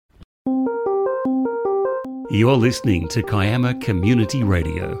You're listening to Kiama Community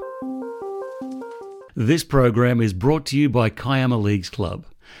Radio. This program is brought to you by Kiama Leagues Club,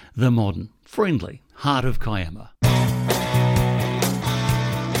 the modern, friendly heart of Kiama.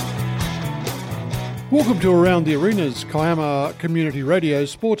 Welcome to Around the Arenas, Kiama Community Radio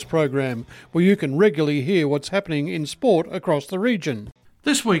sports program, where you can regularly hear what's happening in sport across the region.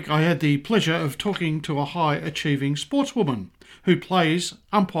 This week I had the pleasure of talking to a high-achieving sportswoman who plays,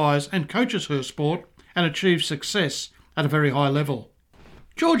 umpires and coaches her sport and achieves success at a very high level.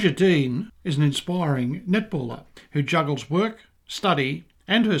 Georgia Dean is an inspiring netballer who juggles work, study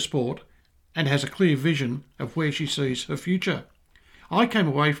and her sport and has a clear vision of where she sees her future. I came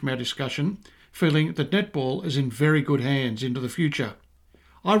away from our discussion feeling that netball is in very good hands into the future.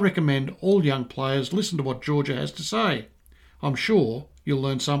 I recommend all young players listen to what Georgia has to say. I'm sure you'll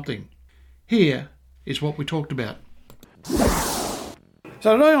learn something. Here is what we talked about.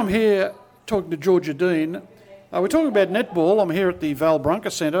 So today I'm here talking to Georgia Dean. We're talking about netball. I'm here at the Val Branca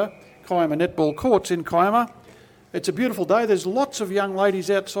Centre, Kiama Netball Courts in Kiama. It's a beautiful day. There's lots of young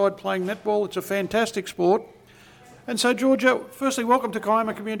ladies outside playing netball. It's a fantastic sport. And so, Georgia, firstly, welcome to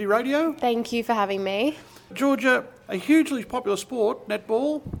Kiama Community Radio. Thank you for having me. Georgia, a hugely popular sport,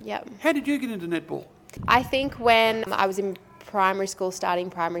 netball. Yep. How did you get into netball? I think when I was in starting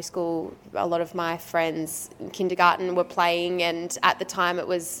primary school, a lot of my friends in kindergarten were playing, and at the time it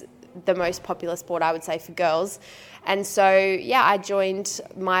was the most popular sport, I would say, for girls. And so, I joined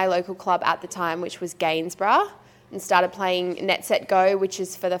my local club at the time, which was Gainsborough, and started playing Net Set Go, which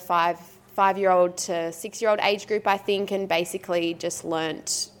is for the five-year-old to 6-year-old age group, I think, and basically just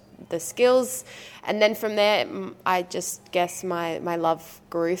learnt the skills. And then from there, I just guess my love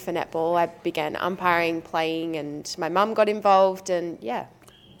grew for netball. I began umpiring, playing, and my mum got involved, and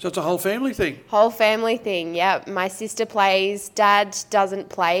So it's a whole family thing? Whole family thing, yeah. My sister plays, Dad doesn't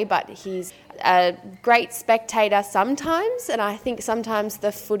play, but he's a great spectator sometimes, and I think sometimes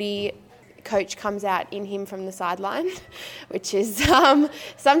the footy coach comes out in him from the sideline, which is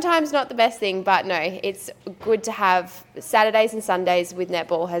sometimes not the best thing, but no, it's good to have Saturdays and Sundays with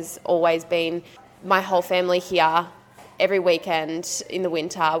netball. Has always been my whole family here every weekend in the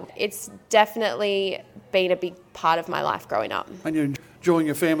winter. It's definitely been a big part of my life growing up. And you're enjoying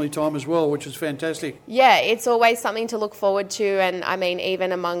your family time as well, which is fantastic. Yeah, it's always something to look forward to, and I mean,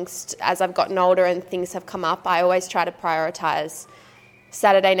 even amongst, as I've gotten older and things have come up, I always try to prioritise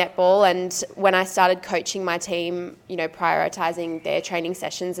Saturday netball, and when I started coaching my team, prioritising their training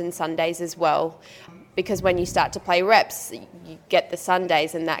sessions and Sundays as well, because when you start to play reps, you get the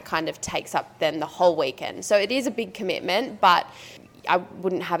Sundays and that kind of takes up then the whole weekend. So it is a big commitment, but I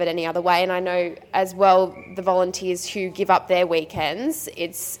wouldn't have it any other way. And I know as well the volunteers who give up their weekends,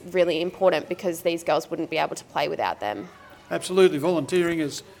 it's really important because these girls wouldn't be able to play without them. Absolutely. Volunteering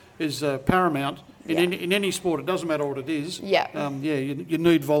is paramount in any sport. It doesn't matter what it is. Yeah. You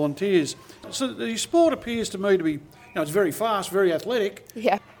need volunteers. So the sport appears to me to be, it's very fast, very athletic.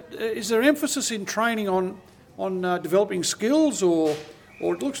 Yeah. Is there emphasis in training on developing skills, or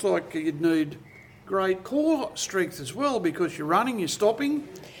it looks like you'd need great core strength as well because you're running, you're stopping.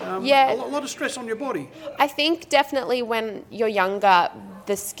 A lot of stress on your body. I think definitely when you're younger,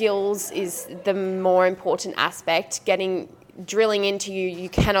 the skills is the more important aspect. Drilling into you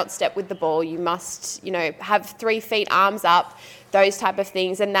cannot step with the ball. You must, have 3 feet, arms up, those type of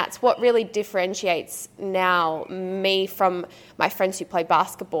things. And that's what really differentiates now me from my friends who play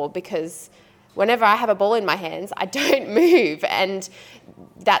basketball, because whenever I have a ball in my hands, I don't move. And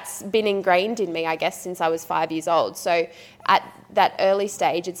that's been ingrained in me, I guess, since I was 5 years old. So at that early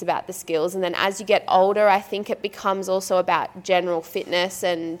stage, it's about the skills. And then as you get older, I think it becomes also about general fitness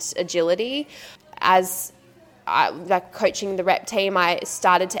and agility. As coaching the rep team, I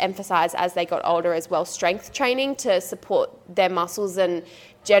started to emphasise as they got older as well strength training to support their muscles and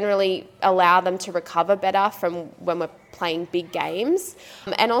generally allow them to recover better from when we're playing big games.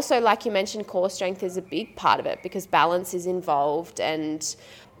 And also, like you mentioned, core strength is a big part of it because balance is involved, and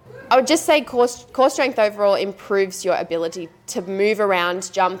I would just say core strength overall improves your ability to move around,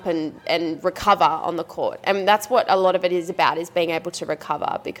 jump and recover on the court. And that's what a lot of it is about, is being able to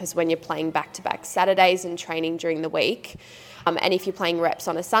recover, because when you're playing back-to-back Saturdays and training during the week, and if you're playing reps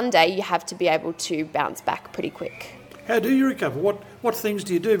on a Sunday, you have to be able to bounce back pretty quick. How do you recover? What things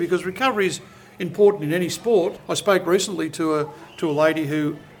do you do? Because recovery is important in any sport. I spoke recently to a lady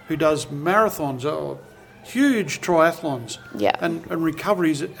who does marathons, huge triathlons. Yeah. And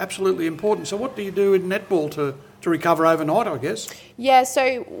recovery is absolutely important. So what do you do in netball to recover overnight, I guess? Yeah,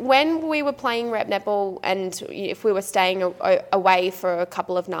 so when we were playing rep netball and if we were staying away for a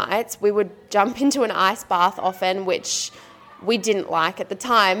couple of nights, we would jump into an ice bath often, which we didn't like at the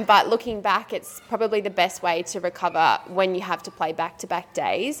time, but looking back, it's probably the best way to recover when you have to play back-to-back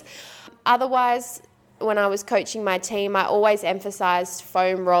days. Otherwise, when I was coaching my team, I always emphasised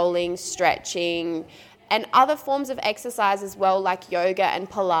foam rolling, stretching, and other forms of exercise as well, like yoga and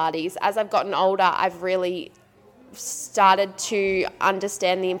Pilates. As I've gotten older, I've really started to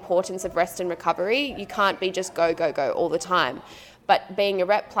understand the importance of rest and recovery. You can't be just go, go, go all the time. But being a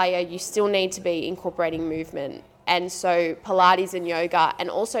rep player, you still need to be incorporating movement. And so Pilates and yoga and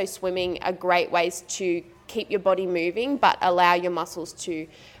also swimming are great ways to keep your body moving but allow your muscles to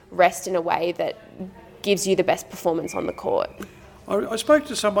rest in a way that gives you the best performance on the court. I spoke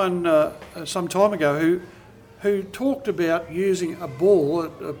to someone some time ago who talked about using a ball,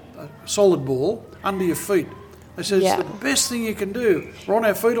 a solid ball, under your feet. They said it's the best thing you can do. We're on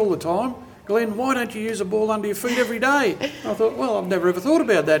our feet all the time. Glenn, why don't you use a ball under your feet every day? I thought, well, I've never ever thought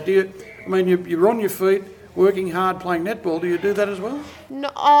about that. You're on your feet, working hard, playing netball. Do you do that as well? No,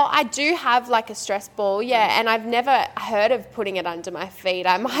 I do have like a stress ball, and I've never heard of putting it under my feet.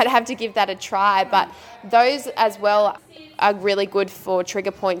 I might have to give that a try, but those as well are really good for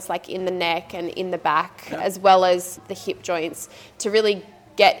trigger points like in the neck and in the back, as well as the hip joints, to really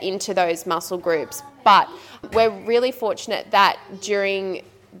get into those muscle groups. But we're really fortunate that during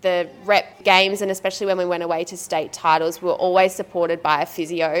the rep games, and especially when we went away to state titles, we were always supported by a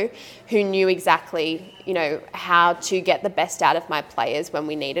physio who knew exactly, how to get the best out of my players when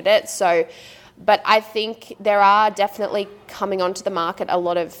we needed it. So, but I think there are definitely coming onto the market a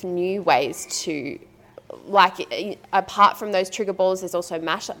lot of new ways to, like, apart from those trigger balls, there's also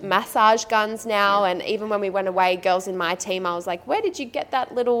massage guns now. And even when we went away, girls in my team, I was like, where did you get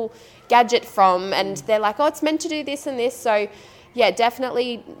that little gadget from? And they're like, oh, it's meant to do this and this. So yeah,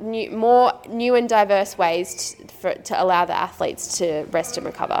 definitely more new and diverse ways to allow the athletes to rest and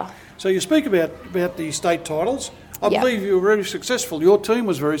recover. So you speak about the state titles. I believe you were very successful. Your team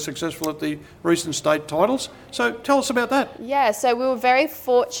was very successful at the recent state titles. So tell us about that. Yeah, so we were very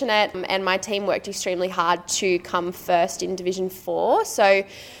fortunate, and my team worked extremely hard to come first in Division 4. So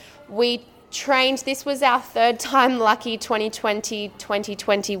we trained, this was our third time lucky. 2020,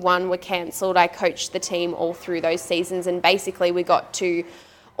 2021 were cancelled. I coached the team all through those seasons, and basically we got to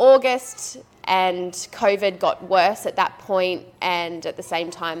August and COVID got worse at that point, and at the same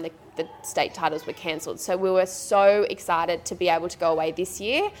time the state titles were cancelled. So we were so excited to be able to go away this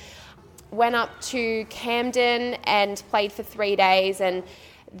year. Went up to Camden and played for 3 days, and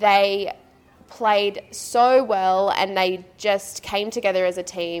they played so well, and they just came together as a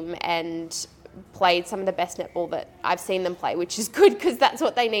team and played some of the best netball that I've seen them play, which is good because that's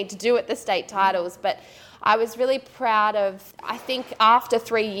what they need to do at the state titles. But I was really proud of, I think after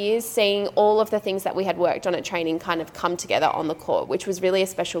 3 years, seeing all of the things that we had worked on at training kind of come together on the court, which was really a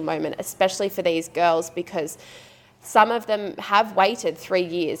special moment, especially for these girls, because some of them have waited 3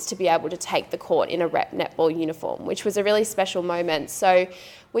 years to be able to take the court in a rep netball uniform, which was a really special moment. So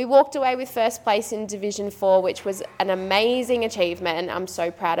we walked away with first place in Division 4, which was an amazing achievement. I'm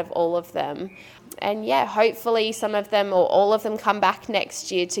so proud of all of them. And yeah, hopefully some of them or all of them come back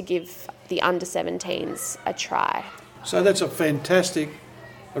next year to give the under-17s a try. So that's a fantastic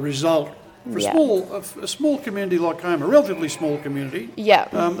result for a small community like Kiama, a relatively small community. Yeah.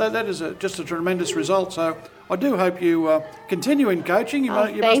 That is just a tremendous result. So I do hope you continue in coaching. You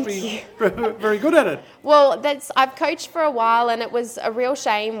must be very good at it. Well, I've coached for a while, and it was a real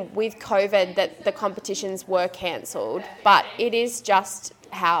shame with COVID that the competitions were cancelled, but it is just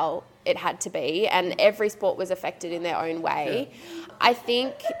how it had to be, and every sport was affected in their own way. Yeah. I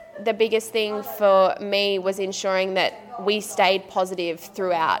think the biggest thing for me was ensuring that we stayed positive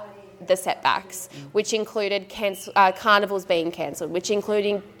throughout the setbacks, which included carnivals being cancelled, which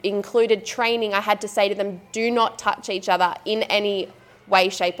included training. I had to say to them, do not touch each other in any way,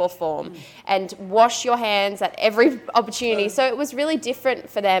 shape or form, and wash your hands at every opportunity. So it was really different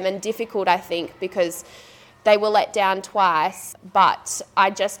for them and difficult, I think, because they were let down twice, but I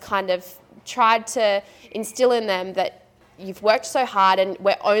just kind of tried to instill in them that you've worked so hard and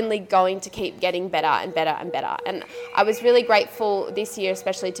we're only going to keep getting better and better and better. And I was really grateful this year,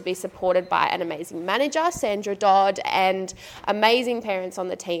 especially to be supported by an amazing manager, Sandra Dodd, and amazing parents on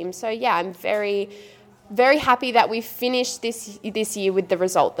the team. So yeah, I'm very, very happy that we finished this year with the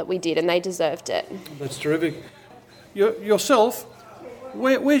result that we did, and they deserved it. That's terrific. Yourself,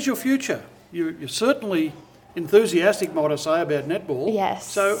 where's your future? You're certainly enthusiastic, might I say, about netball. Yes.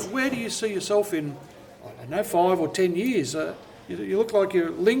 So where do you see yourself in, I don't know, 5 or 10 years? You look like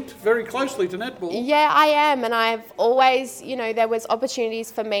you're linked very closely to netball. Yeah, I am, and I've always, there was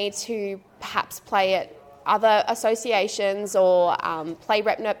opportunities for me to perhaps play at other associations or play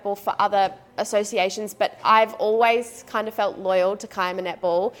rep netball for other associations, but I've always kind of felt loyal to Kiama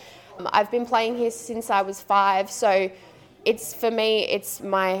Netball. I've been playing here since I was 5, so for me, it's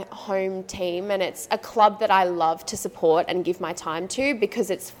my home team, and it's a club that I love to support and give my time to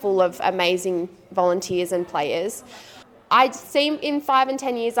because it's full of amazing volunteers and players. I see in 5 and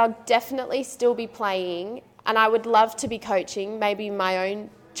 10 years I'll definitely still be playing, and I would love to be coaching, maybe my own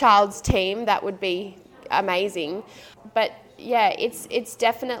child's team. That would be amazing. But yeah, it's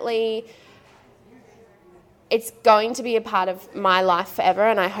definitely, it's going to be a part of my life forever,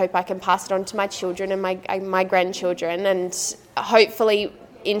 and I hope I can pass it on to my children and my grandchildren, and hopefully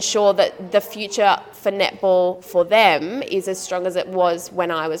ensure that the future for netball for them is as strong as it was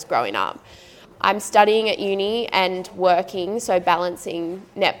when I was growing up. I'm studying at uni and working, so balancing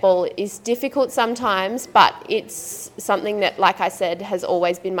netball is difficult sometimes, but it's something that, like I said, has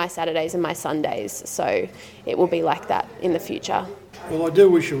always been my Saturdays and my Sundays, so it will be like that in the future. Well, I do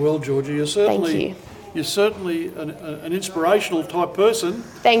wish you well, Georgie. Thank you. You're certainly an inspirational type person.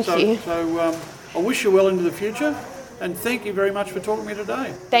 Thank you. So I wish you well into the future, and thank you very much for talking to me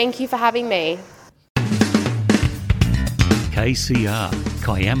today. Thank you for having me. KCR,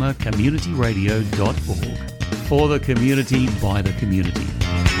 KiamaCommunityRadio.org. For the community, by the community.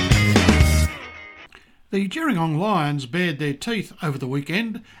 The Gerringong Lions bared their teeth over the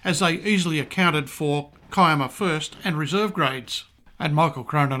weekend as they easily accounted for Kiama first and reserve grades at Michael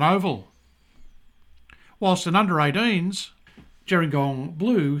Cronin Oval. Whilst in under-18s, Gerringong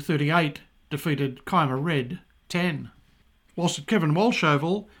Blue 38 defeated Kiama Red 10. Whilst at Kevin Walsh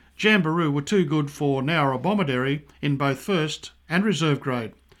Oval, Jamboree were too good for Nowra Bomaderry in both first and reserve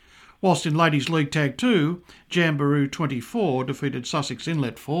grade. Whilst in Ladies League Tag 2, Jamboree 24 defeated Sussex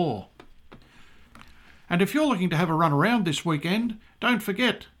Inlet 4. And if you're looking to have a run around this weekend, don't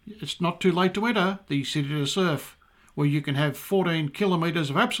forget, it's not too late to enter the City to Surf, where you can have 14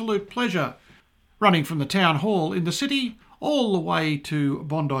 kilometres of absolute pleasure, running from the town hall in the city all the way to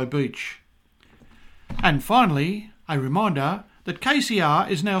Bondi Beach. And finally, a reminder that KCR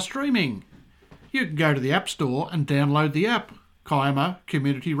is now streaming. You can go to the App Store and download the app, Kiama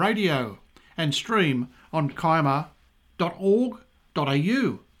Community Radio, and stream on kiama.org.au,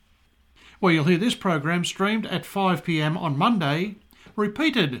 where you'll hear this program streamed at 5 p.m. on Monday,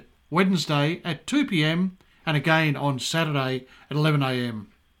 repeated Wednesday at 2 p.m, and again on Saturday at 11 a.m.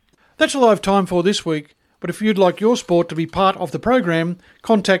 That's all I have time for this week, but if you'd like your sport to be part of the program,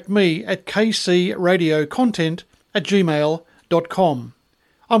 contact me at kcradiocontent@gmail.com.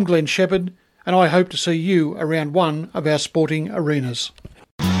 I'm Glenn Shepherd, and I hope to see you around one of our sporting arenas.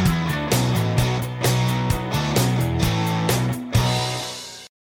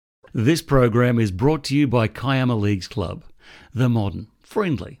 This program is brought to you by Kiama Leagues Club, the modern,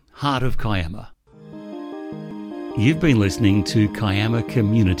 friendly heart of Kiama. You've been listening to Kiama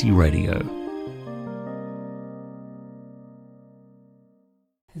Community Radio.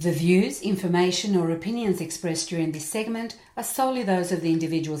 The views, information or opinions expressed during this segment are solely those of the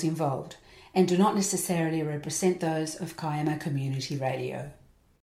individuals involved and do not necessarily represent those of Kiama Community Radio.